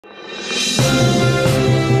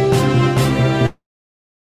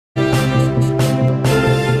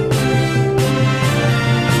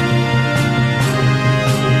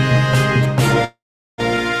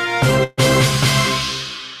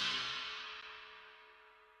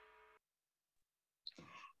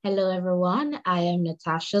Hello, everyone. I am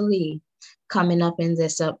Natasha Lee. Coming up in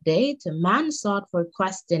this update, man sought for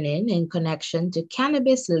questioning in connection to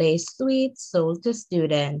cannabis-laced sweets sold to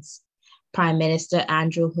students. Prime Minister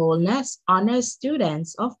Andrew Holness honors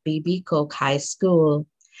students of BB Coke High School.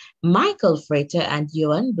 Michael Frater and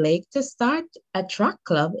Yohan Blake to start a truck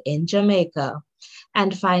club in Jamaica.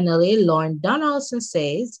 And finally, Lorne Donaldson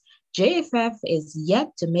says JFF is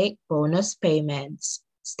yet to make bonus payments.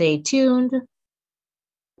 Stay tuned.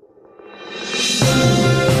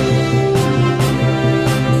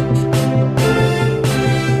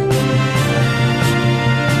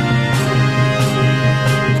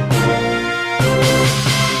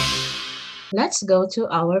 Let's go to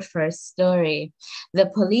our first story. The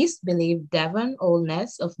police believe Devon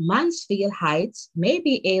Holness of Mansfield Heights may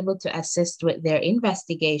be able to assist with their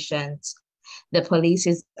investigations. The police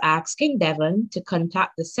is asking Devon to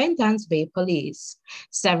contact the St. Anne's Bay Police.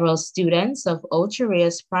 Several students of Ocho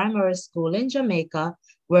Rios Primary School in Jamaica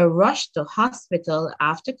were rushed to hospital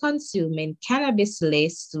after consuming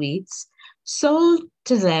cannabis-laced sweets sold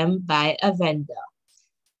to them by a vendor.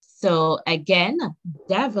 So again,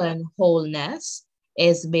 Devon Holness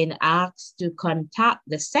is being asked to contact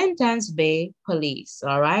the St. Anne's Bay Police.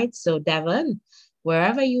 All right. So Devon,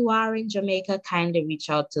 wherever you are in Jamaica, kindly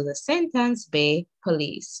reach out to the St. Anne's Bay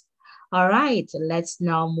Police. All right. Let's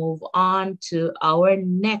now move on to our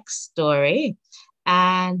next story.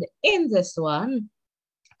 And in this one,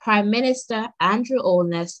 Prime Minister Andrew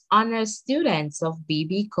Holness honors students of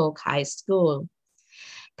BB Coke High School.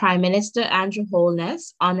 Prime Minister Andrew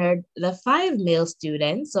Holness honored the 5 male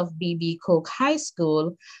students of BB Coke High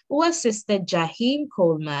School who assisted Jaheem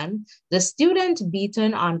Coleman, the student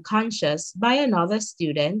beaten unconscious by another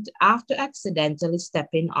student after accidentally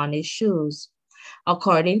stepping on his shoes.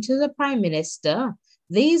 According to the Prime Minister,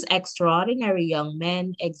 these extraordinary young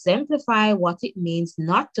men exemplify what it means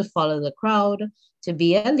not to follow the crowd, to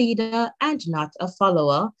be a leader and not a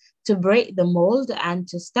follower, to break the mold and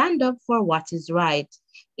to stand up for what is right,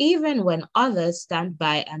 even when others stand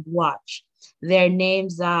by and watch. Their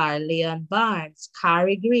names are Leon Barnes,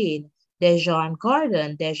 Carrie Green, Dejon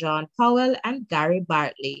Gordon, Dejon Powell, and Gary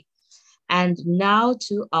Bartley. And now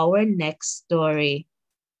to our next story.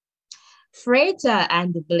 Frater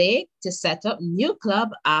and Blake to set up new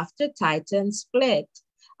club after Titan split.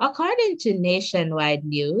 According to Nationwide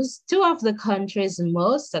News, 2 of the country's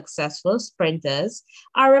most successful sprinters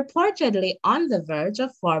are reportedly on the verge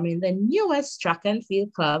of forming the newest track and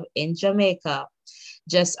field club in Jamaica.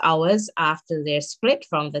 Just hours after their split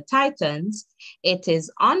from the Titans, it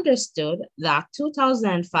is understood that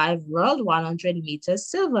 2005 World 100 meters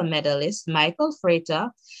silver medalist Michael Frater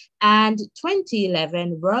and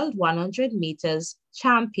 2011 World 100 meters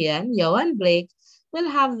champion Yohan Blake will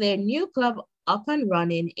have their new club up and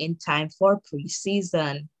running in time for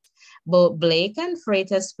preseason. Both Blake and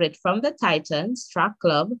Frater split from the Titans track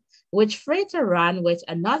club, which Frater ran with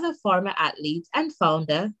another former athlete and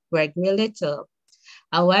founder, Gregory Little.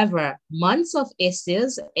 However, months of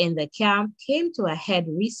issues in the camp came to a head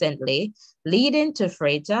recently, leading to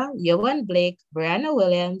Frater, Yohan Blake, Brianna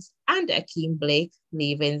Williams, and Akeem Blake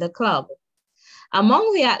leaving the club.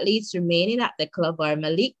 Among the athletes remaining at the club are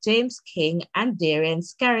Malik James King and Darian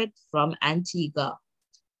Scarrett from Antigua.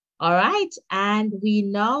 All right, and we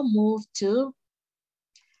now move to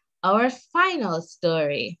our final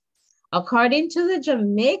story. According to the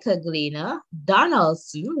Jamaica Gleaner,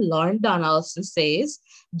 Lorne Donaldson says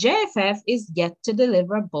JFF is yet to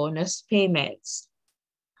deliver bonus payments.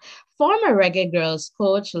 Former Reggae Girls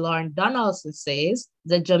coach Lorne Donaldson says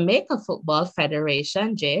the Jamaica Football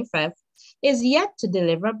Federation, JFF, is yet to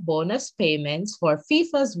deliver bonus payments for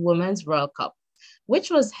FIFA's Women's World Cup, which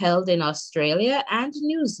was held in Australia and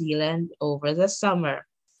New Zealand over the summer.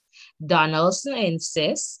 Donaldson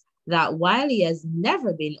insists that while he has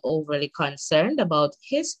never been overly concerned about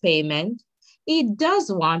his payment, he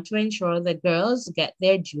does want to ensure the girls get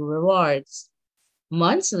their due rewards.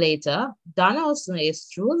 Months later, Donaldson is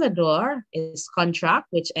through the door. His contract,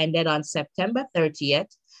 which ended on September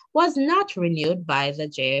 30th, was not renewed by the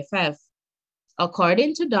JFF.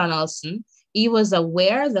 According to Donaldson, he was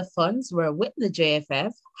aware the funds were with the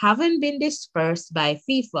JFF, having been dispersed by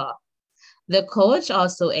FIFA. The coach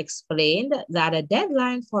also explained that a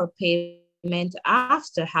deadline for payment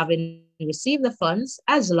after having received the funds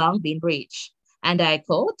has long been breached. And I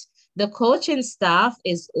quote, The coaching staff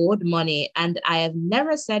is owed money, and I have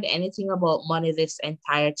never said anything about money this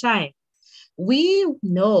entire time. We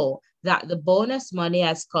know that the bonus money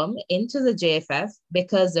has come into the JFF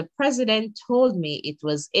because the president told me it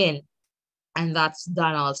was in, and that's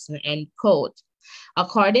Donaldson, end quote.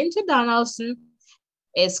 According to Donaldson,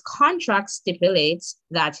 his contract stipulates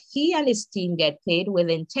that he and his team get paid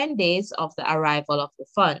within 10 days of the arrival of the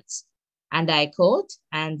funds. And I quote,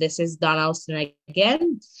 and this is Donaldson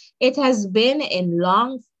again, it has been in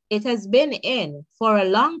for a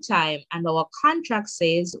long time, and our contract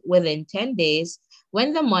says within 10 days,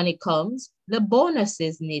 when the money comes, the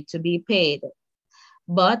bonuses need to be paid.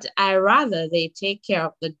 But I rather they take care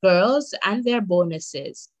of the girls and their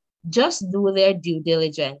bonuses. Just do their due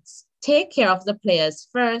diligence. Take care of the players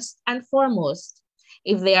first and foremost.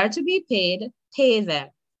 If they are to be paid, pay them.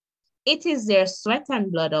 It is their sweat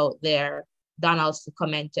and blood out there, Donaldson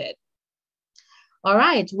commented. All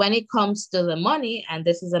right, when it comes to the money, and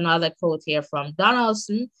this is another quote here from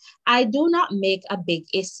Donaldson, I do not make a big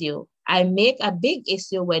issue. I make a big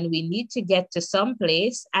issue when we need to get to some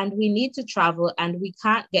place and we need to travel and we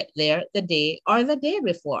can't get there the day or the day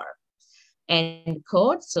before. End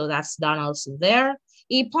quote. So that's Donaldson there.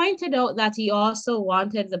 He pointed out that he also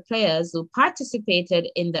wanted the players who participated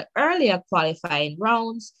in the earlier qualifying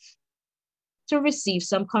rounds to receive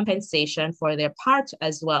some compensation for their part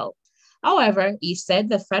as well. However, he said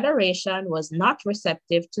the Federation was not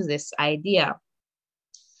receptive to this idea.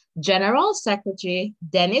 General Secretary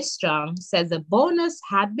Dennis Strong said the bonus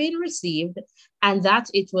had been received and that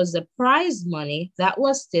it was the prize money that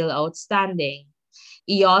was still outstanding.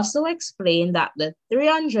 He also explained that the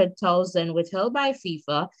 $300,000 withheld by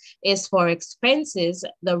FIFA is for expenses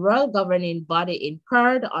the world governing body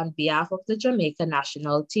incurred on behalf of the Jamaica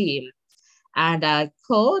national team. And I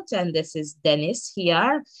quote, and this is Dennis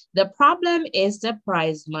here, the problem is the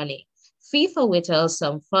prize money. FIFA withheld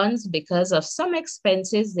some funds because of some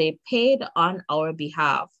expenses they paid on our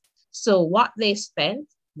behalf. So what they spent,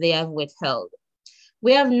 they have withheld.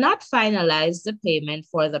 We have not finalized the payment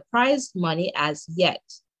for the prize money as yet.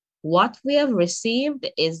 What we have received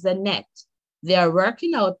is the net. They are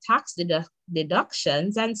working out tax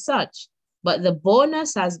deductions and such, but the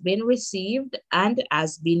bonus has been received and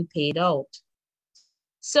has been paid out.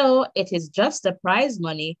 So it is just the prize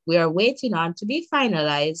money we are waiting on to be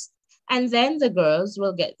finalized, and then the girls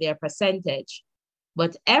will get their percentage.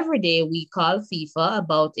 But every day we call FIFA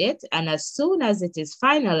about it, and as soon as it is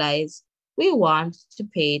finalized, we want to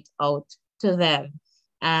pay it out to them.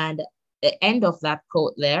 And the end of that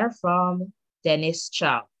quote there from Dennis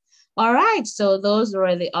Chow. All right, so those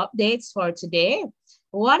were the updates for today.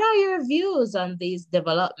 What are your views on these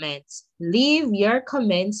developments? Leave your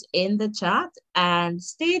comments in the chat and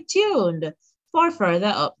stay tuned for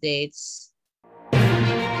further updates.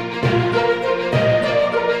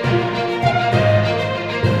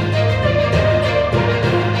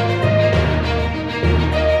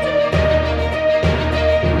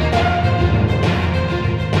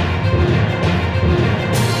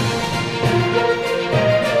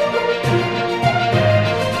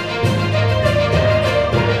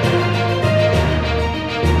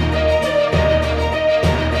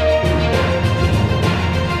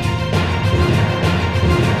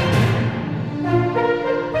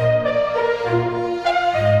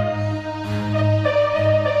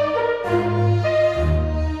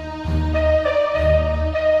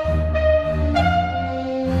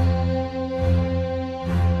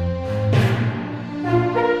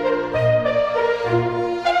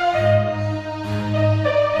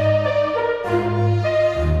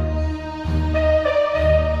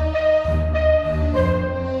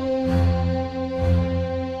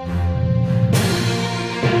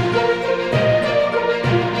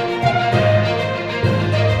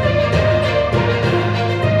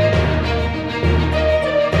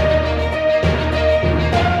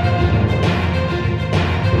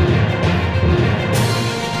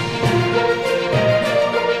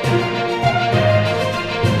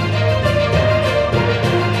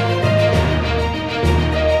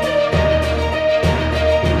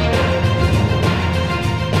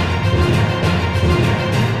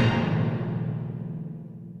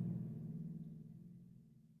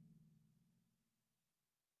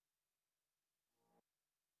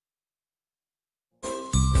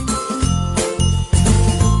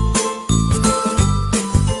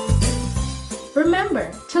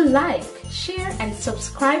 Remember to like, share, and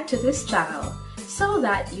subscribe to this channel so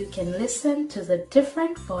that you can listen to the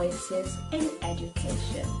different voices in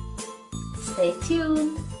education. Stay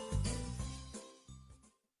tuned.